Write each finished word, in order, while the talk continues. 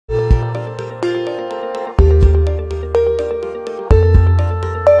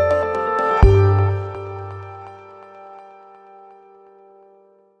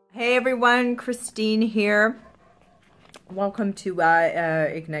everyone, Christine here. Welcome to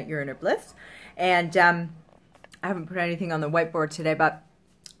Ignite Your Inner Bliss. And I haven't put anything on the whiteboard today, but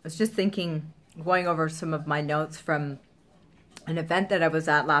I was just thinking, going over some of my notes from an event that I was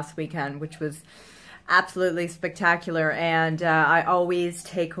at last weekend, which was absolutely spectacular. And I always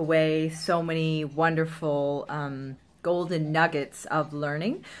take away so many wonderful golden nuggets of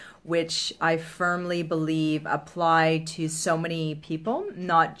learning, which I firmly believe apply to so many people,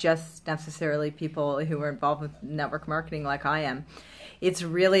 not just necessarily people who are involved with network marketing like I am. It's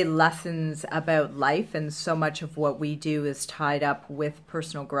really lessons about life, and so much of what we do is tied up with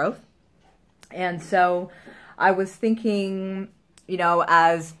personal growth. And so I was thinking, you know,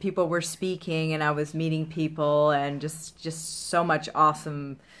 as people were speaking and I was meeting people, and just so much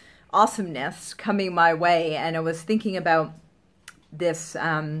awesomeness coming my way, and I was thinking about this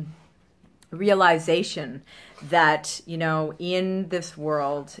realization that, you know, in this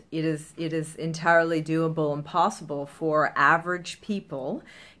world, it is entirely doable and possible for average people,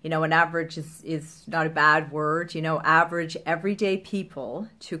 you know, and average is not a bad word, you know, average everyday people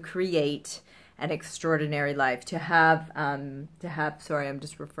to create an extraordinary life, to have, sorry, I'm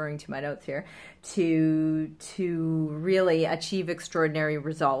just referring to my notes here, to really achieve extraordinary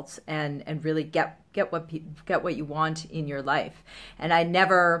results and really get what you want in your life. And I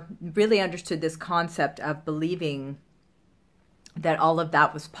never really understood this concept of believing that all of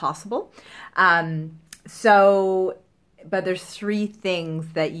that was possible. But there's three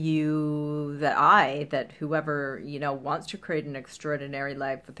things that whoever, you know, wants to create an extraordinary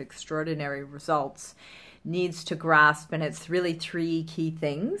life with extraordinary results needs to grasp. And it's really three key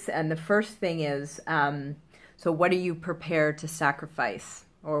things. And the first thing is, so what are you prepared to sacrifice?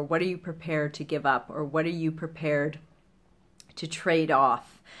 Or what are you prepared to give up? Or what are you prepared to trade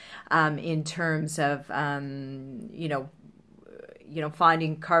off in terms of,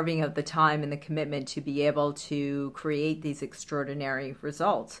 carving out the time and the commitment to be able to create these extraordinary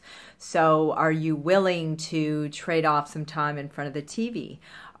results. So are you willing to trade off some time in front of the TV?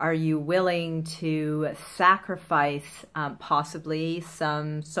 Are you willing to sacrifice possibly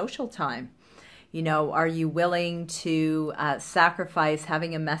some social time? You know, are you willing to sacrifice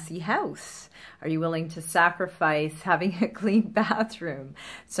having a messy house? Are you willing to sacrifice having a clean bathroom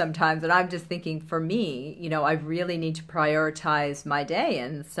sometimes? And I'm just thinking, for me, you know, I really need to prioritize my day.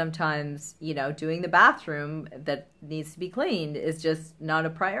 And sometimes, you know, doing the bathroom that needs to be cleaned is just not a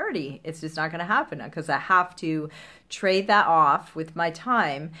priority. It's just not going to happen because I have to trade that off with my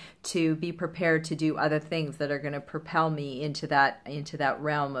time to be prepared to do other things that are going to propel me into that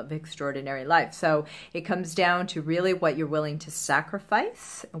realm of extraordinary life. So it comes down to really what you're willing to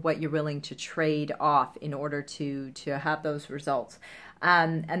sacrifice, what you're willing to trade off in order to have those results.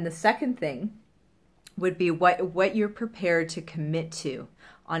 And the second thing would be what you're prepared to commit to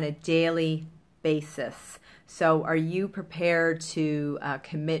on a daily basis. So are you prepared to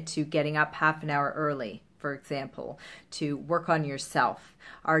commit to getting up half an hour early, for example, to work on yourself?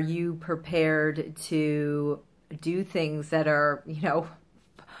 Are you prepared to do things that are, you know,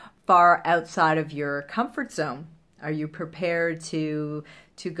 far outside of your comfort zone? Are you prepared to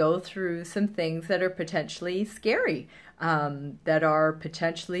go through some things that are potentially scary, that are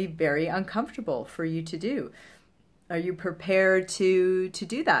potentially very uncomfortable for you to do? Are you prepared to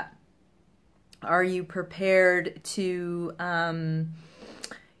do that? Are you prepared to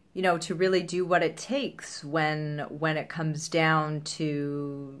to really do what it takes when it comes down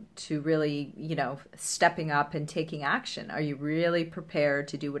to really, you know, stepping up and taking action? Are you really prepared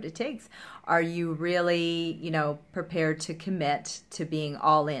to do what it takes? Are you really, you know, prepared to commit to being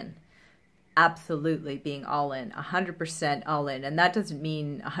all in? Absolutely being all in, 100% all in. And that doesn't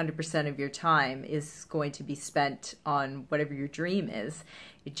mean 100% of your time is going to be spent on whatever your dream is.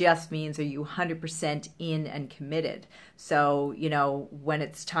 It just means, are you 100% in and committed? So, you know, when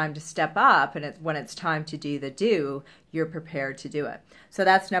it's time to step up and when it's time to do, you're prepared to do it. So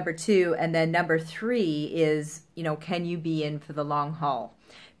that's number two. And then number three is, you know, can you be in for the long haul?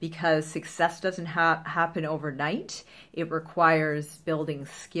 Because success doesn't happen overnight. It requires building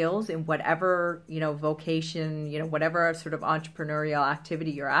skills in whatever, you know, vocation, you know, whatever sort of entrepreneurial activity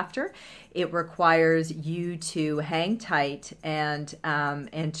you're after. It requires you to hang tight and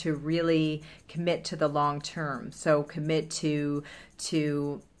to really commit to the long term. So commit to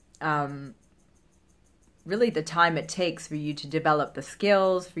really the time it takes for you to develop the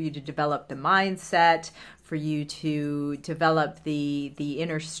skills, for you to develop the mindset, for you to develop the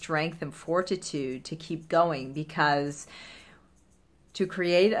inner strength and fortitude to keep going. Because to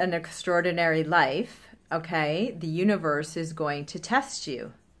create an extraordinary life, okay, the universe is going to test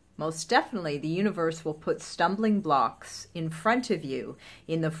you. most definitely the universe will put stumbling blocks in front of you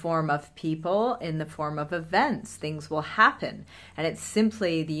in the form of people, in the form of events. Things will happen. And it's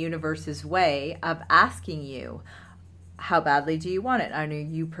simply the universe's way of asking you, how badly do you want it? Are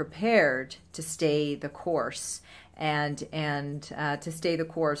you prepared to stay the course and to stay the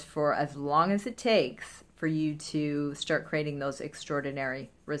course for as long as it takes for you to start creating those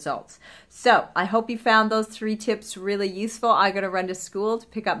extraordinary results? So I hope you found those 3 tips really useful. I got to run to school to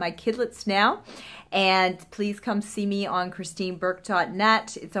pick up my kidlets now. And please come see me on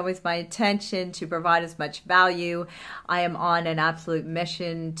ChristineBurke.net. It's always my intention to provide as much value. I am on an absolute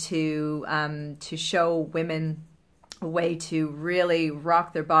mission to show women a way to really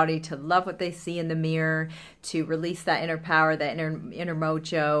rock their body, to love what they see in the mirror, to release that inner power, that inner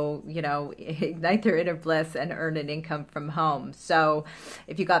mojo, ignite their inner bliss and earn an income from home. So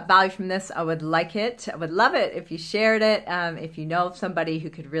if you got value from this, I would like it. I would love it if you shared it. If you know of somebody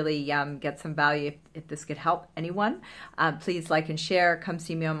who could really get some value, if this could help anyone, please like and share. Come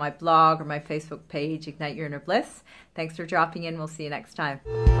see me on my blog or my Facebook page, Ignite Your Inner Bliss. Thanks for dropping in. We'll see you next time.